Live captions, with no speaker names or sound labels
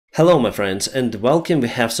Hello my friends and welcome. We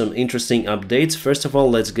have some interesting updates. First of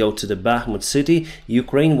all, let's go to the Bakhmut city.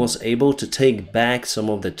 Ukraine was able to take back some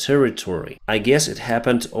of the territory. I guess it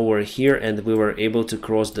happened over here and we were able to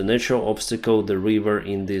cross the natural obstacle, the river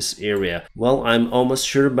in this area. Well, I'm almost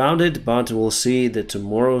sure about it, but we'll see the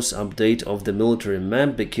tomorrow's update of the military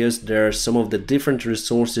map because there are some of the different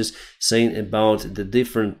resources saying about the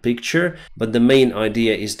different picture, but the main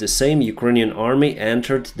idea is the same. Ukrainian army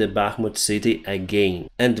entered the Bakhmut city again.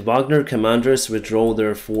 And Wagner commanders withdraw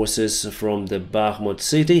their forces from the Bakhmut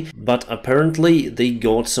city, but apparently they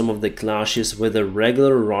got some of the clashes with the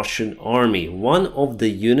regular Russian army. One of the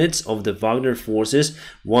units of the Wagner forces,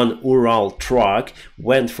 one Ural truck,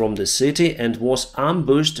 went from the city and was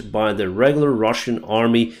ambushed by the regular Russian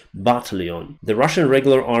army battalion. The Russian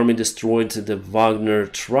regular army destroyed the Wagner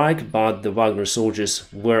truck, but the Wagner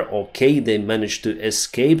soldiers were okay. They managed to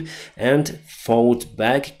escape and fought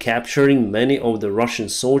back, capturing many of the Russian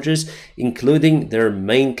soldiers, including their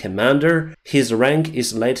main commander. His rank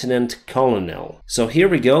is Lieutenant Colonel. So here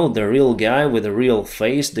we go, the real guy with a real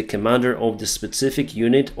face, the commander of the specific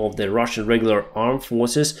unit of the Russian regular armed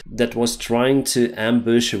forces that was trying to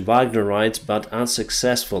ambush Wagnerites but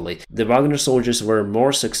unsuccessfully. The Wagner soldiers were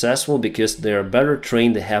more successful because they are better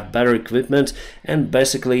trained, they have better equipment, and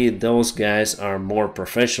basically those guys are more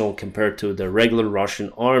professional compared to the regular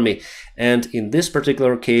Russian army. And in this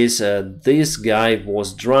particular case, this guy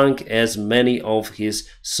was drunk as many of his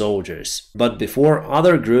soldiers. But before,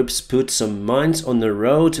 other groups put some mines on the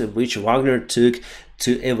road which Wagner took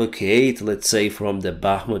to evacuate, let's say, from the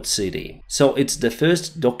Bakhmut city. So it's the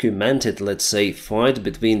first documented, let's say, fight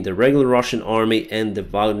between the regular Russian army and the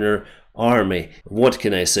Wagner army. What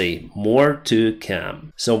can I say? More to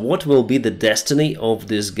come. So what will be the destiny of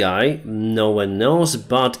this guy? No one knows,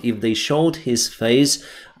 but if they showed his face,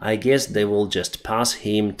 I guess they will just pass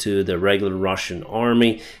him to the regular Russian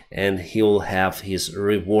army and he'll have his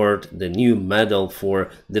reward, the new medal for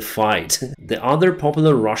the fight. The other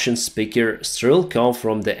popular Russian speaker, Strelkov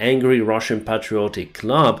from the Angry Russian Patriotic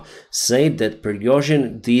Club, said that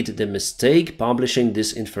Prigozhin did the mistake publishing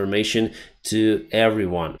this information to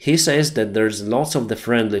everyone. He says that there's lots of the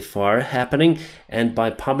friendly fire happening, and by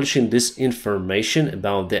publishing this information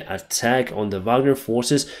about the attack on the Wagner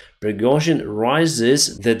forces, Prigozhin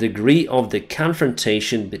rises the degree of the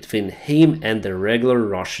confrontation between him and the regular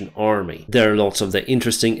Russian army. There are lots of the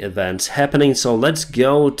interesting events happening, so let's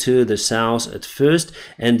go to the south at first.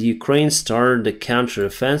 And Ukraine started the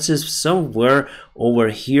counteroffensive somewhere over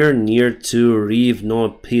here near to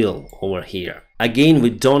Rivnopil over here. Again, we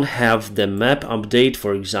don't have the map update,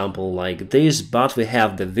 for example, like this, but we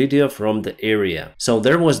have the video from the area. So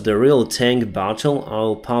there was the real tank battle.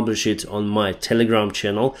 I'll publish it on my Telegram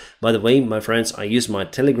channel. By the way, my friends, I use my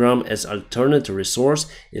Telegram as alternate resource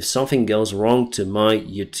if something goes wrong to my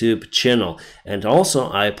YouTube channel. And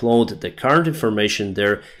also I upload the current information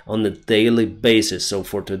there on a daily basis. So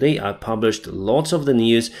for today, I published lots of the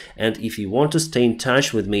news, and if you want to stay in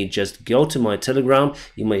touch with me, just go to my Telegram.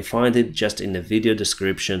 You may find it just in the video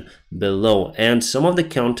description below. And some of the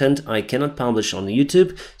content I cannot publish on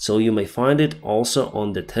YouTube, so you may find it also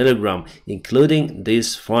on the Telegram, including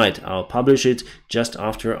this fight. I'll publish it just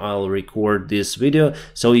after I'll record this video,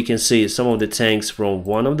 so you can see some of the tanks from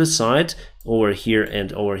one of the side over here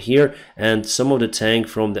and over here, and some of the tank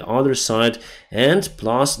from the other side, and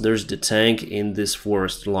plus there's the tank in this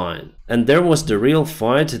forest line. And there was the real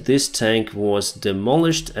fight. This tank was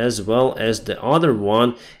demolished as well as the other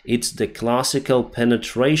one. It's the classical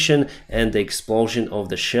penetration and the explosion of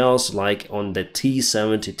the shells, like on the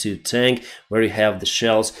T-72 tank, where you have the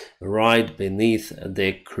shells right beneath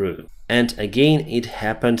the crew. And again, it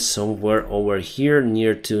happened somewhere over here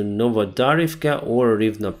near to Novodarivka or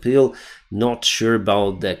Rivnopil. Not sure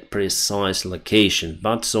about the precise location,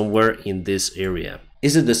 but somewhere in this area.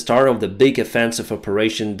 Is it the start of the big offensive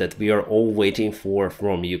operation that we are all waiting for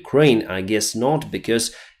from Ukraine? I guess not,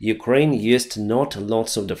 because Ukraine used not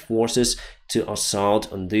lots of the forces to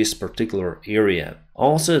assault on this particular area.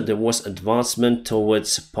 Also, there was advancement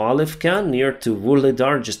towards Palivka near to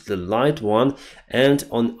Vuhledar, just the light one, and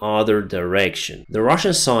on other direction. The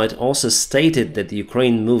Russian side also stated that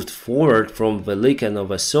Ukraine moved forward from Velika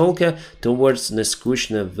Novoselka towards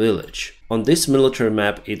Neskuchna village. On this military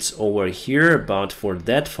map it's over here, but for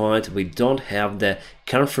that fight we don't have the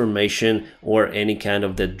confirmation or any kind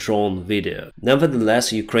of the drone video.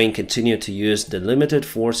 Nevertheless, Ukraine continued to use the limited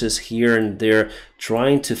forces here and there,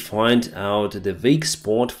 trying to find out the weak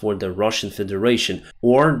spot for the Russian Federation,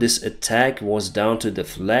 or this attack was down to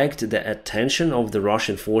deflect the attention of the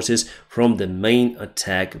Russian forces from the main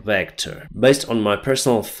attack vector. Based on my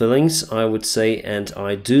personal feelings, I would say, and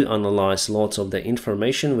I do analyze lots of the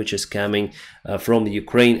information which is coming from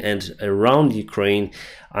Ukraine and around Ukraine,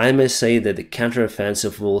 I may say that the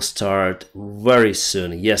counteroffensive will start very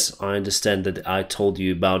soon. Yes, I understand that I told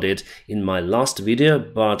you about it in my last video,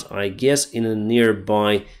 but I guess in a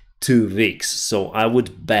nearby 2 weeks, so I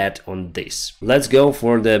would bet on this. Let's go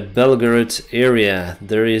for the Belgorod area.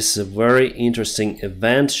 There is a very interesting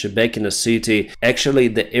event, Shebekino city. Actually,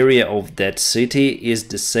 the area of that city is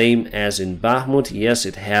the same as in Bakhmut. Yes,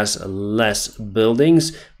 it has less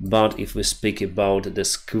buildings, but if we speak about the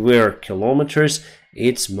square kilometers,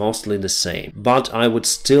 it's mostly the same. But I would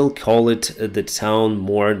still call it the town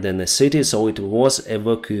more than a city, so it was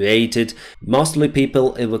evacuated. Mostly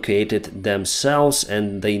people evacuated themselves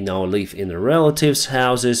and they now live in relatives'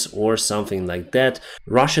 houses or something like that.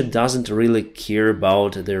 Russia doesn't really care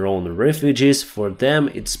about their own refugees. For them,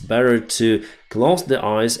 it's better to close the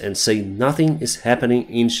eyes and say nothing is happening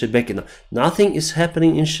in Shebekino. Nothing is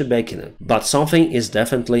happening in Shebekino, but something is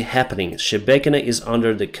definitely happening. Shebekino is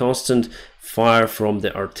under the constant fire from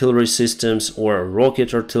the artillery systems or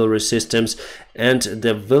rocket artillery systems, and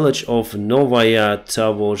the village of Novaya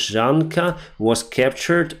Tavozhanka was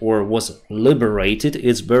captured or was liberated,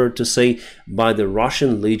 it's better to say, by the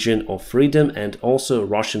Russian Legion of Freedom and also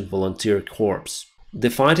Russian Volunteer Corps. The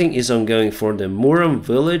fighting is ongoing for the Murom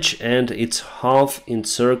village and it's half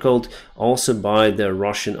encircled also by the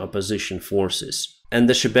Russian opposition forces. And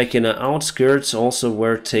the Shebekino outskirts also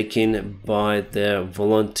were taken by the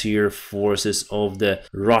volunteer forces of the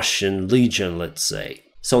Russian Legion, let's say.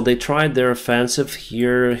 So they tried their offensive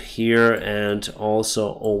here, and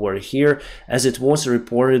also over here. As it was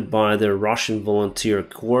reported by the Russian Volunteer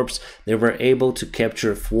Corps, they were able to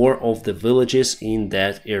capture 4 of the villages in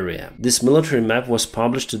that area. This military map was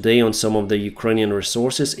published today on some of the Ukrainian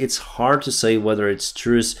resources. It's hard to say whether it's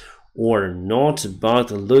true or not, but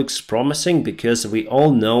looks promising because we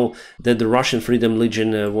all know that the Russian Freedom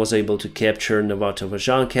Legion was able to capture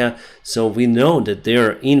Novatovozhanka, so we know that they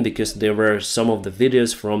are in because there were some of the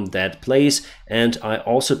videos from that place, and I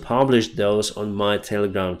also published those on my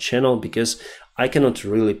Telegram channel because I cannot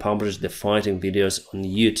really publish the fighting videos on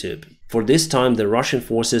YouTube. For this time, the Russian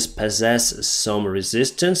forces possess some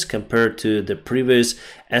resistance compared to the previous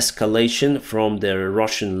escalation from the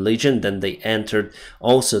Russian Legion. Then they entered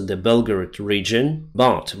also the Belgorod region.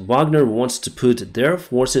 But Wagner wants to put their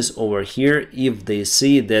forces over here if they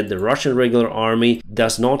see that the Russian regular army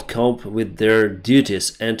does not cope with their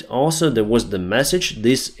duties. And also there was the message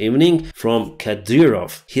this evening from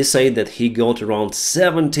Kadyrov. He said that he got around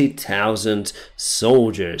 70,000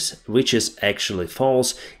 soldiers, which is actually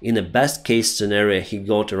false. In a best case scenario, he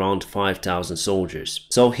got around 5,000 soldiers.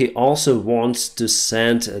 So he also wants to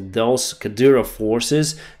send those Kadyrov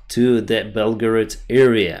forces to the Belgorod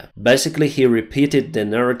area. Basically, he repeated the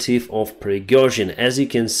narrative of Prigozhin. As you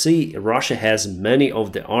can see, Russia has many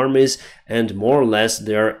of the armies and more or less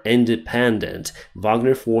they are independent.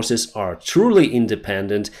 Wagner forces are truly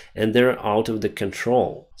independent and they're out of the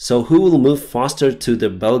control. So who will move faster to the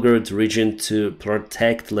Belgorod region to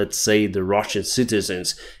protect, let's say, the Russian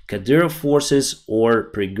citizens? Kadyrov forces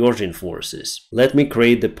or Prigozhin forces? Let me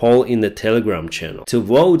create the poll in the Telegram channel. To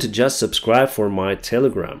vote, just subscribe for my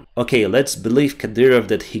Telegram. Okay, let's believe Kadyrov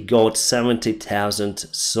that he got 70,000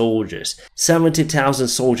 soldiers. 70,000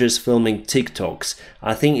 soldiers filming TikToks.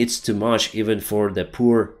 I think it's too much even for the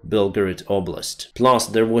poor Belgorod Oblast. Plus,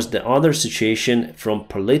 there was the other situation from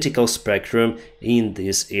political spectrum in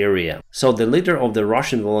this area. So the leader of the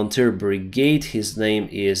Russian Volunteer Brigade, his name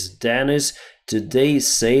is Denis, today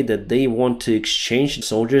say that they want to exchange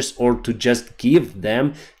soldiers or to just give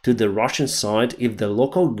them to the Russian side if the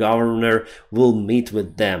local governor will meet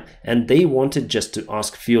with them, and they wanted just to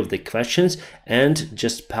ask few of the questions and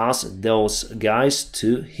just pass those guys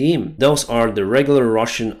to him. Those are the regular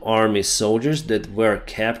Russian army soldiers that were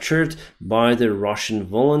captured by the Russian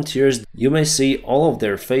volunteers. You may see all of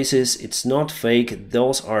their faces, it's not fake,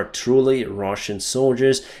 those are truly Russian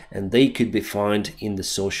soldiers and they could be found in the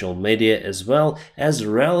social media as well, as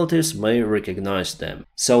relatives may recognize them.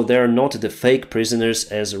 So they are not the fake prisoners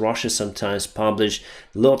as Russia sometimes publish.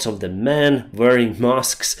 Lots of the men wearing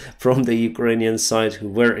masks from the Ukrainian side who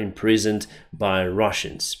were imprisoned by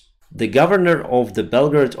Russians. The governor of the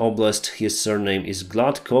Belgorod Oblast, his surname is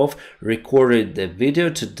Gladkov, recorded the video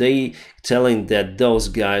today telling that those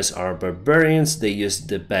guys are barbarians, they used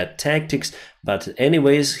the bad tactics, but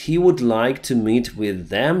anyways, he would like to meet with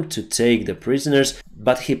them to take the prisoners,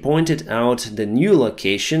 but he pointed out the new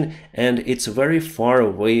location and it's very far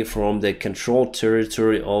away from the controlled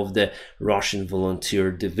territory of the Russian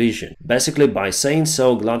Volunteer Division. Basically, by saying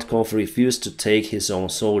so, Gladkov refused to take his own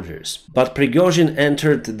soldiers. But Prigozhin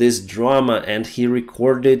entered this drama and he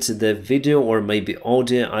recorded the video or maybe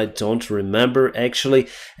audio, I don't remember actually,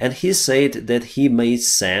 and he said that he may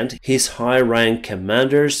send his high-rank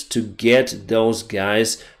commanders to get those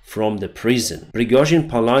guys from the prison. Prigozhin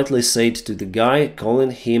politely said to the guy,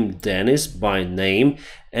 calling him Denis by name,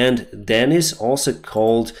 and Denis also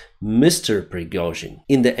called Mr. Prigozhin.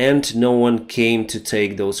 In the end, no one came to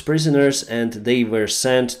take those prisoners and they were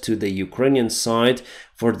sent to the Ukrainian side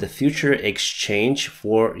for the future exchange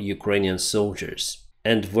for Ukrainian soldiers.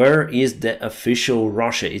 And where is the official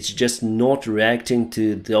Russia? It's just not reacting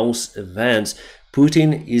to those events.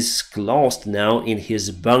 Putin is closed now in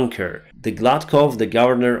his bunker. The Gladkov, the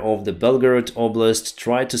governor of the Belgorod Oblast,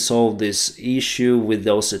 tried to solve this issue with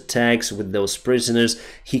those attacks, with those prisoners.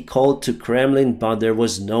 He called to Kremlin, but there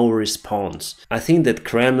was no response. I think that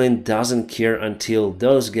Kremlin doesn't care until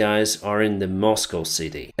those guys are in the Moscow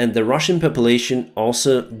city. And the Russian population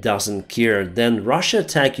also doesn't care. Then Russia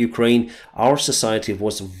attacked Ukraine, our society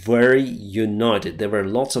was very united. There were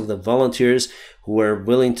lots of the volunteers who were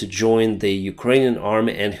willing to join the Ukrainian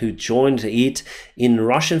army and who joined it. In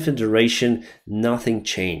Russian Federation, nothing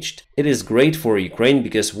changed. It is great for Ukraine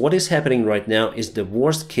because what is happening right now is the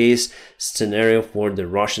worst case scenario for the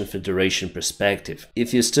Russian Federation perspective.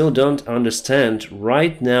 If you still don't understand,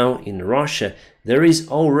 right now in Russia there is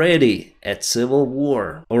already a civil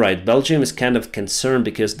war. Alright, Belgium is kind of concerned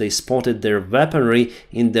because they spotted their weaponry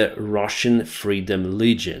in the Russian Freedom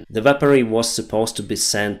Legion. The weaponry was supposed to be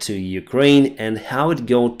sent to Ukraine, and how it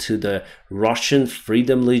got to the Russian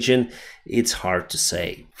Freedom Legion, it's hard to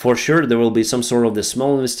say. For sure there will be some sort of the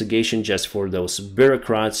small investigation just for those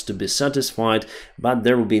bureaucrats to be satisfied, but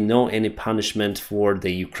there will be no any punishment for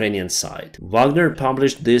the Ukrainian side. Wagner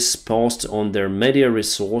published this post on their media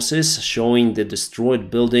resources showing the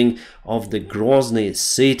destroyed building of the Grozny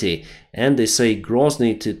city, and they say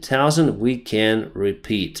Grozny 2000 we can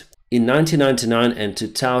repeat. In 1999 and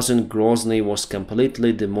 2000, Grozny was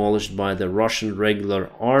completely demolished by the Russian regular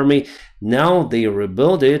army. Now they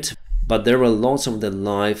rebuild it, but there were lots of the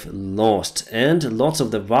life lost, and lots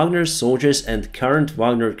of the Wagner soldiers and current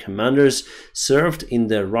Wagner commanders served in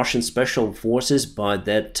the Russian special forces by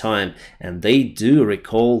that time, and they do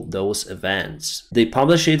recall those events. They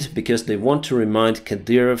publish it because they want to remind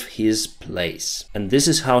Kadyrov his place. And this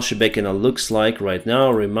is how Shebekina looks like right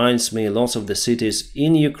now. Reminds me lots of the cities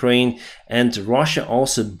in Ukraine, and Russia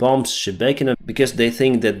also bombs Shebekina because they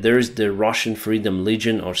think that there is the Russian Freedom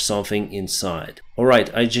Legion or something inside.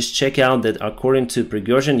 Alright, I just check out that according to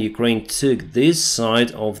Prigozhin, Ukraine took this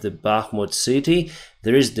side of the Bakhmut city.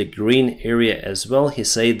 There is the green area as well. He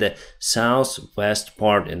said the southwest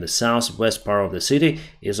part, and the southwest part of the city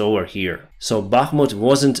is over here. So Bakhmut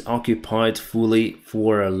wasn't occupied fully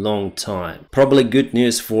for a long time. Probably good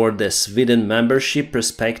news for the Sweden membership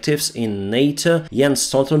perspectives in NATO. Jens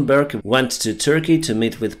Stoltenberg went to Turkey to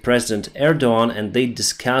meet with President Erdogan and they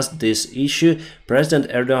discussed this issue.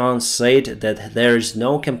 President Erdogan said that there is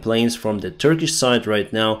no complaints from the Turkish side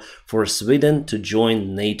right now for Sweden to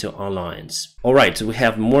join NATO alliance. Alright, we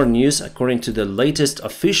have more news. According to the latest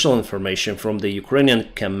official information from the Ukrainian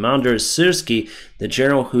commander Syrsky, the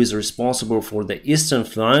general who is responsible for the eastern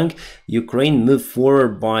flank, Ukraine moved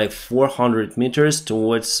forward by 400 meters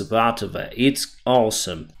towards Svatove. It's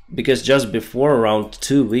awesome. Because just before, around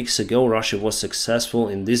 2 weeks ago, Russia was successful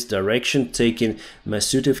in this direction, taking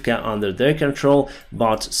Masutevka under their control,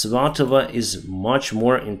 but Svatove is much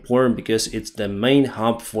more important because it's the main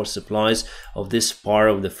hub for supplies of this part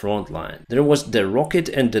of the front line. There was the rocket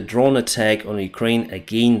and the drone attack on Ukraine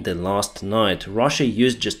again the last night. Russia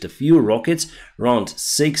used just a few rockets, around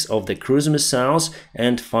 6 of the cruise missiles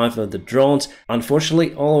and 5 of the drones.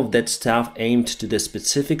 Unfortunately, all of that stuff aimed to the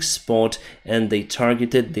specific spot and they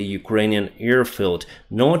targeted the Ukrainian airfield.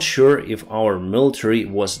 Not sure if our military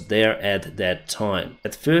was there at that time.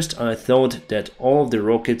 At first I thought that all of the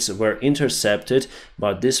rockets were intercepted,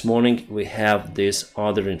 but this morning we have this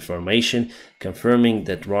other information confirming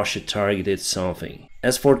that Russia targeted something.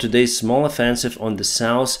 As for today's small offensive on the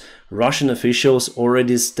south, Russian officials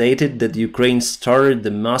already stated that Ukraine started the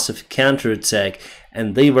massive counterattack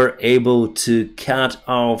and they were able to cut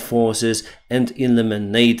our forces and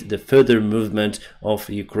eliminate the further movement of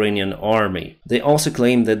Ukrainian army. They also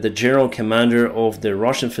claimed that the general commander of the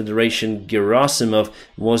Russian Federation, Gerasimov,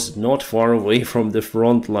 was not far away from the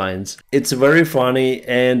front lines. It's very funny,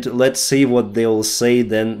 and let's see what they'll say,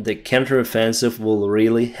 then the counteroffensive will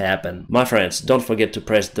really happen. My friends, don't forget to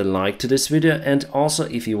press the like to this video, and also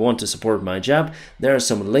if you want to support my job, there are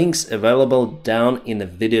some links available down in the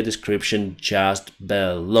video description just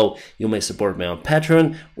below. You may support me on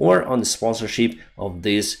Patreon or on the sponsorship of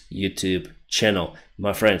this YouTube channel.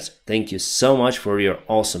 My friends, thank you so much for your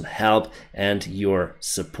awesome help and your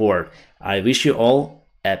support. I wish you all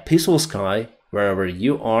a peaceful sky wherever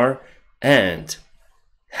you are, and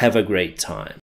have a great time.